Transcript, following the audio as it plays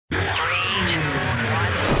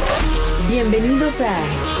Bienvenidos a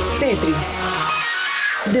Tetris.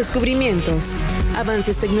 Descubrimientos,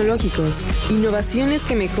 avances tecnológicos, innovaciones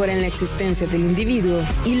que mejoran la existencia del individuo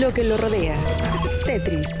y lo que lo rodea.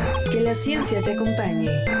 Tetris, que la ciencia te acompañe.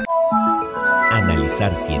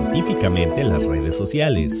 Analizar científicamente las redes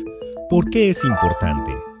sociales. ¿Por qué es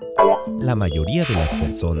importante? La mayoría de las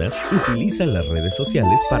personas utilizan las redes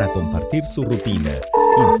sociales para compartir su rutina,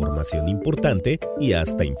 información importante y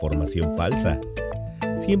hasta información falsa.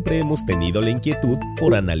 Siempre hemos tenido la inquietud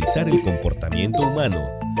por analizar el comportamiento humano.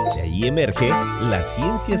 De ahí emerge la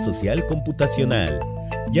ciencia social computacional.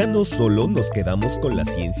 Ya no solo nos quedamos con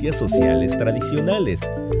las ciencias sociales tradicionales,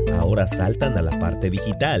 ahora saltan a la parte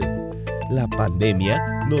digital. La pandemia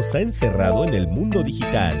nos ha encerrado en el mundo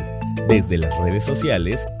digital. Desde las redes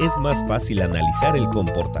sociales es más fácil analizar el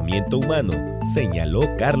comportamiento humano, señaló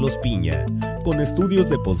Carlos Piña, con estudios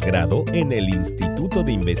de posgrado en el Instituto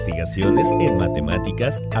de Investigaciones en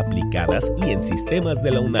Matemáticas Aplicadas y en Sistemas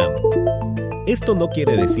de la UNAM. Esto no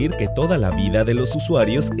quiere decir que toda la vida de los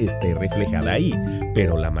usuarios esté reflejada ahí,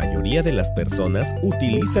 pero la mayoría de las personas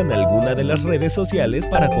utilizan alguna de las redes sociales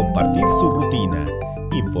para compartir su rutina,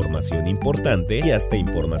 información importante y hasta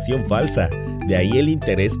información falsa. De ahí el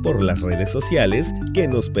interés por las redes sociales que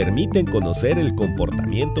nos permiten conocer el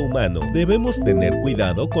comportamiento humano. Debemos tener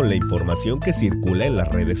cuidado con la información que circula en las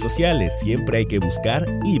redes sociales. Siempre hay que buscar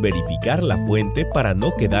y verificar la fuente para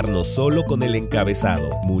no quedarnos solo con el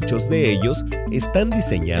encabezado. Muchos de ellos están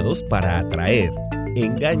diseñados para atraer,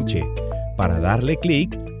 enganche, para darle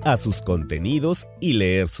clic a sus contenidos y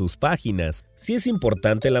leer sus páginas. Sí es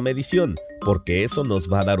importante la medición, porque eso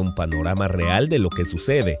nos va a dar un panorama real de lo que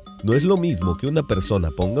sucede. No es lo mismo que una persona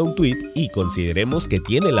ponga un tweet y consideremos que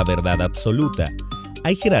tiene la verdad absoluta.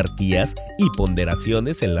 Hay jerarquías y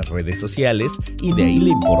ponderaciones en las redes sociales y de ahí la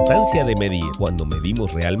importancia de medir. Cuando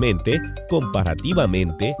medimos realmente,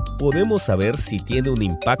 comparativamente, podemos saber si tiene un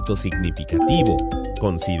impacto significativo.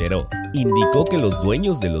 Consideró. Indicó que los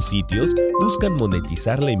dueños de los sitios buscan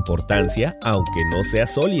monetizar la importancia aunque no sea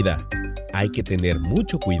sólida. Hay que tener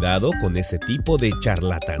mucho cuidado con ese tipo de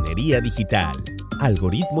charlatanería digital.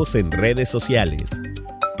 Algoritmos en redes sociales.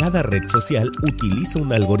 Cada red social utiliza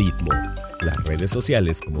un algoritmo. Las redes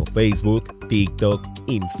sociales como Facebook, TikTok,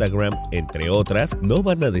 Instagram, entre otras, no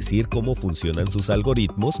van a decir cómo funcionan sus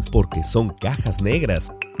algoritmos porque son cajas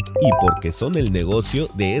negras y porque son el negocio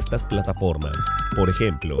de estas plataformas. Por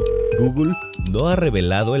ejemplo, Google no ha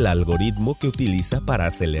revelado el algoritmo que utiliza para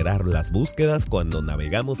acelerar las búsquedas cuando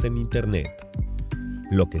navegamos en Internet.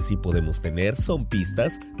 Lo que sí podemos tener son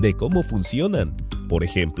pistas de cómo funcionan. Por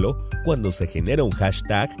ejemplo, cuando se genera un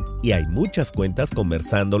hashtag y hay muchas cuentas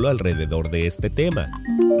conversándolo alrededor de este tema,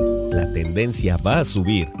 la tendencia va a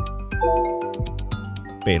subir.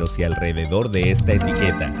 Pero si alrededor de esta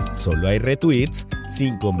etiqueta solo hay retweets,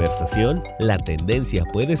 sin conversación, la tendencia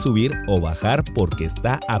puede subir o bajar porque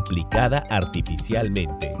está aplicada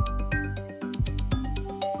artificialmente.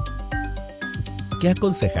 ¿Qué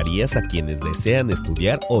aconsejarías a quienes desean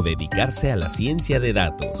estudiar o dedicarse a la ciencia de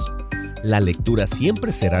datos? La lectura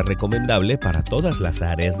siempre será recomendable para todas las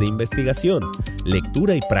áreas de investigación,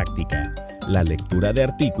 lectura y práctica. La lectura de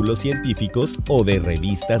artículos científicos o de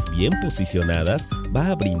revistas bien posicionadas va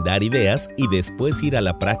a brindar ideas y después ir a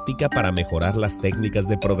la práctica para mejorar las técnicas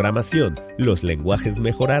de programación. Los lenguajes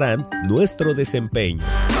mejorarán nuestro desempeño.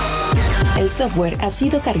 El software ha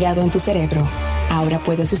sido cargado en tu cerebro. Ahora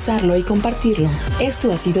puedes usarlo y compartirlo.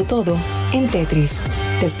 Esto ha sido todo en Tetris.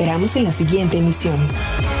 Te esperamos en la siguiente emisión.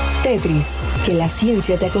 Tetris, que la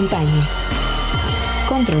ciencia te acompañe.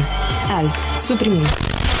 Control, Alt, suprimir.